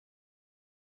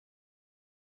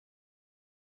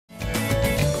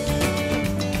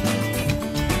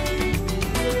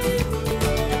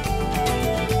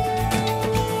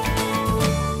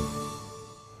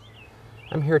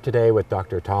here today with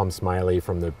Dr. Tom Smiley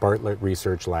from the Bartlett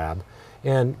Research Lab,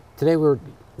 and today we're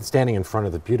standing in front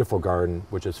of the beautiful garden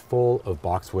which is full of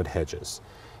boxwood hedges.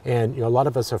 And a lot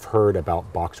of us have heard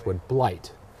about Boxwood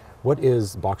Blight. What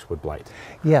is Boxwood Blight?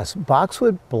 Yes,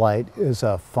 Boxwood Blight is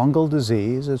a fungal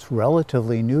disease. It's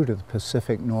relatively new to the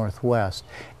Pacific Northwest,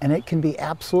 and it can be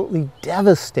absolutely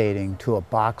devastating to a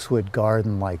boxwood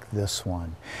garden like this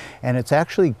one. And it's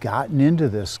actually gotten into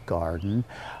this garden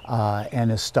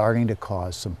and is starting to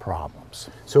cause some problems.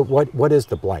 So what is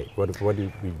the blight? What do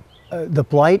you mean? The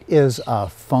blight is a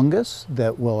fungus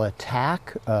that will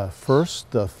attack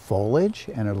first the foliage,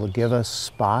 and it'll give us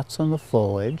spots on the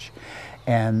foliage.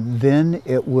 And then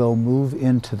it will move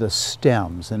into the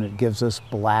stems, and it gives us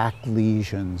black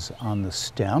lesions on the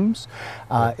stems.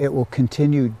 It will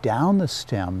continue down the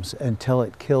stems until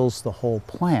it kills the whole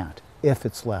plant if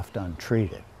it's left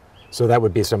untreated. So that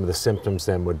would be some of the symptoms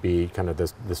then, would be kind of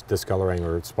this discoloring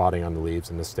or spotting on the leaves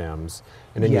and the stems.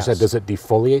 And then Yes. You said, does it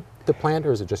defoliate the plant, or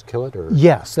does it just kill it? Or?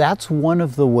 Yes, that's one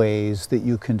of the ways that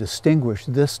you can distinguish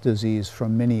this disease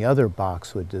from many other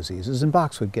boxwood diseases. And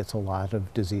boxwood gets a lot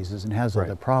of diseases and has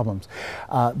other problems.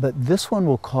 But this one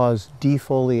will cause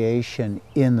defoliation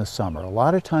in the summer. A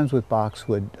lot of times with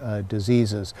boxwood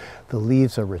diseases, the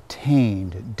leaves are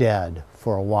retained dead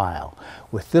for a while.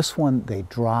 With this one, they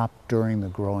drop during the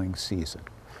growing season.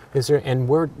 Is there, and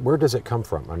where does it come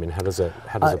from? I mean, how does a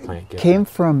plant get? Came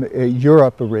from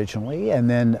Europe originally, and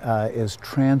then is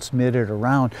transmitted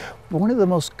around. One of the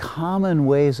most common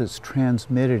ways it's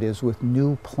transmitted is with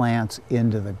new plants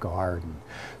into the garden.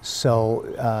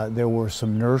 So there were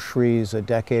some nurseries a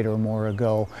decade or more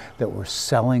ago that were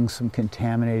selling some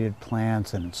contaminated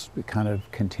plants, and it's kind of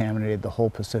contaminated the whole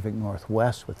Pacific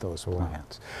Northwest with those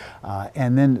plants.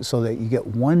 And then so that you get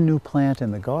one new plant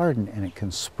in the garden and it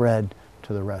can spread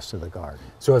to the rest of the garden.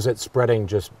 So is it spreading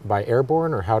just by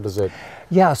airborne, or how does it?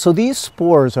 Yeah, so these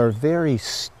spores are very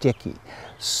sticky.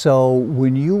 So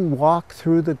when you walk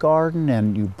through the garden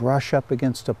and you brush up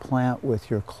against a plant with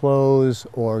your clothes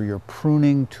or your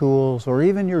pruning tools or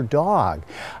even your dog,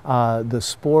 the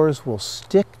spores will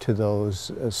stick to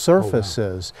those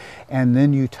surfaces. And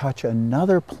then you touch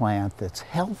another plant that's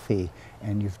healthy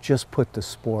and you've just put the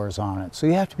spores on it. So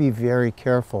you have to be very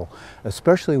careful,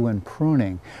 especially when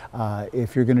pruning.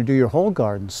 If you're going to do your whole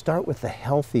garden, start with the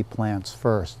healthy plants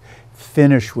first.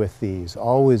 Finish with these,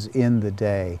 always in the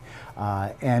day.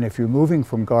 And if you're moving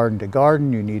from garden to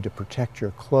garden, you need to protect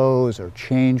your clothes or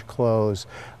change clothes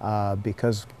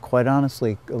because, quite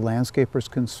honestly, landscapers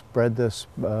can spread this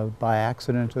by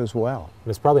accident as well. And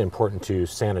it's probably important to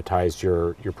sanitize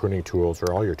your pruning tools,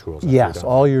 or all your tools. Yes,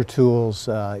 all your tools,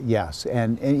 yes.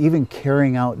 And even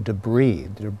carrying out debris.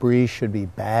 The debris should be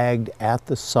bagged at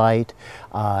the site,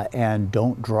 and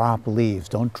don't drop leaves.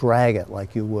 Don't drag it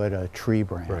like you would a tree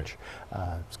branch.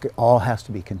 It all has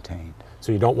to be contained.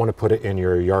 So you don't want to put it in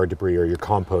your yard debris or you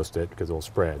compost it because it'll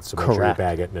spread. So make sure you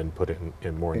bag it and then put it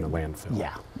in more in the landfill.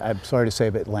 Yeah, I'm sorry to say,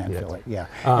 but landfill it, yeah.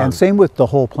 And same with the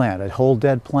whole plant. A whole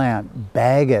dead plant,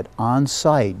 bag it on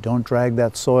site. Don't drag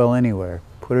that soil anywhere.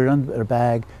 Put it in a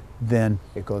bag, then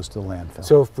it goes to the landfill.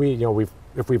 So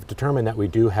if we've determined that we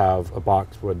do have a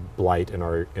boxwood blight in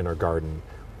our garden,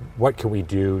 what can we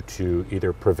do to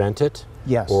either prevent it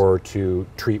or to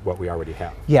treat what we already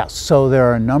have? Yes, so there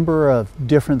are a number of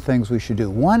different things we should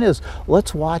do. One is,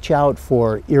 let's watch out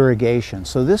for irrigation.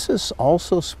 So this is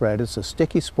also spread, it's a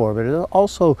sticky spore, but it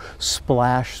also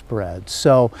splash spread.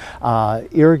 So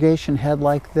irrigation head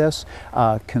like this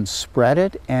can spread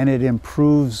it, and it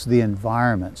improves the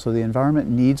environment. So the environment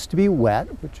needs to be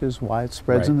wet, which is why it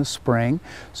spreads in the spring.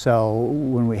 So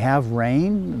when we have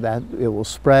rain, that it will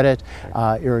spread it.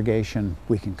 Irrigation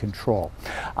we can control.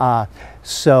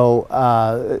 So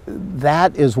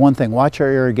that is one thing. Watch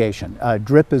our irrigation.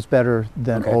 Drip is better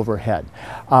than overhead.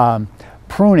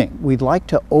 Pruning, we'd like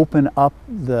to open up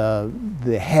the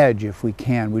hedge if we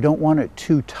can. We don't want it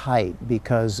too tight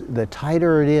because the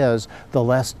tighter it is, the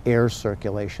less air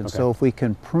circulation. So if we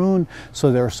can prune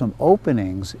so there are some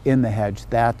openings in the hedge,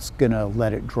 that's going to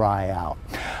let it dry out.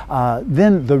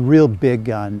 Then the real big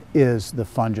gun is the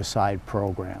fungicide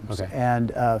programs. And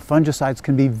fungicides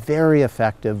can be very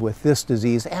effective with this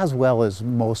disease as well as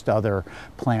most other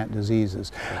plant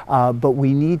diseases. But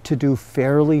we need to do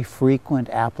fairly frequent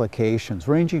applications,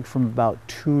 ranging from about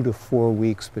 2 to 4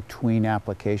 weeks between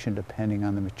application, depending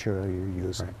on the material you're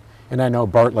using. And I know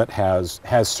Bartlett has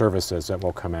services that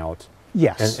will come out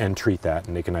and treat that,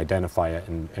 and they can identify it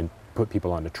and put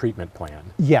people on a treatment plan.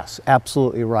 Yes,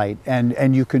 absolutely right.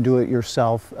 And you can do it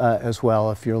yourself as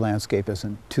well if your landscape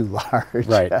isn't too large.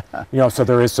 Right. So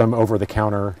there is some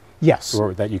over-the-counter Yes.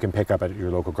 Or that you can pick up at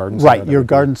your local garden center? Right, your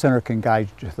garden center can guide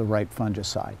you to the right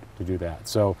fungicide. To do that.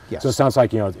 So, yes. So it sounds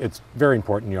like, it's very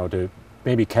important, to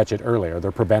maybe catch it early. Are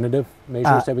there preventative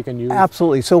measures that we can use?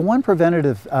 Absolutely. So one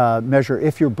preventative measure,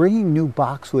 if you're bringing new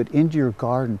boxwood into your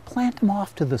garden, plant them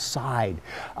off to the side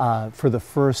for the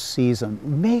first season.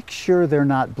 Make sure they're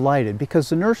not blighted, because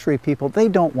the nursery people, they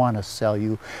don't want to sell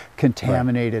you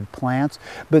contaminated plants,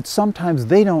 but sometimes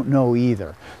they don't know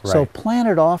either. Right. So plant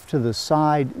it off to the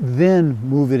side, then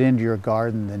move it into your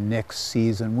garden the next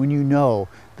season when you know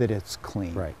that it's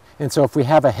clean. Right. And so if we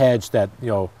have a hedge that,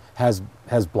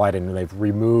 has blighted and they've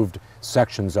removed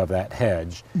sections of that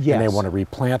hedge, yes. and they want to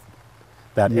replant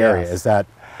that yes. area, is that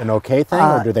an okay thing,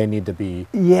 or do they need to be?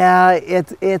 Yeah,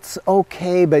 it's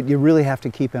okay, but you really have to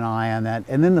keep an eye on that.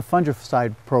 And then the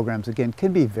fungicide programs, again,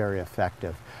 can be very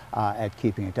effective at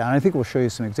keeping it down. I think we'll show you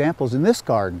some examples in this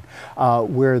garden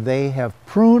where they have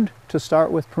pruned to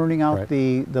start with, pruning out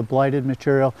the blighted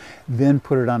material, then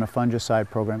put it on a fungicide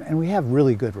program, and we have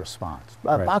really good response.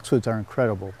 Boxwoods are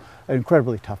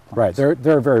incredibly tough plants. Right,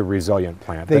 they're a very resilient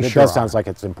plant. They but it sure does sound like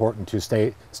it's important to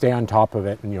stay on top of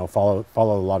it and follow a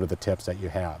lot of the tips that you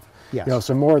have. Yes.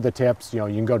 Some more of the tips, you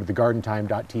can go to the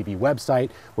GardenTime.tv website.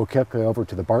 We'll click over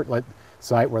to the Bartlett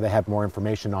site where they have more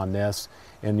information on this.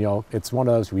 And it's one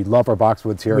of those, we love our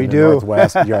boxwoods here in the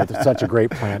Northwest. It's such a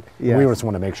great plant. Yes. We just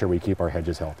want to make sure we keep our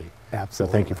hedges healthy.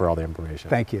 Absolutely. So thank you for all the information.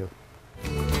 Thank you.